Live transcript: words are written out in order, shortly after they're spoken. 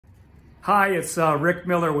Hi, it's Rick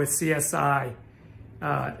Miller with CSI.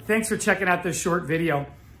 Thanks for checking out this short video.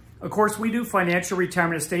 Of course, we do financial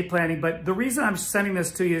retirement estate planning, but the reason I'm sending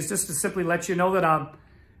this to you is just to simply let you know that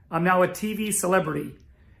I'm now a TV celebrity.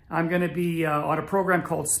 I'm going to be on a program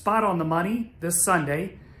called Spot on the Money this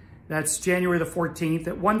Sunday. That's January the 14th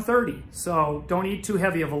at 1:30. So don't eat too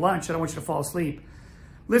heavy of a lunch. I don't want you to fall asleep.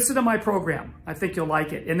 Listen to my program. I think you'll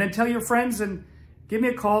like it. And then tell your friends and give me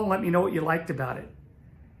a call and let me know what you liked about it.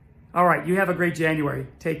 All right, you have a great January.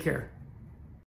 Take care.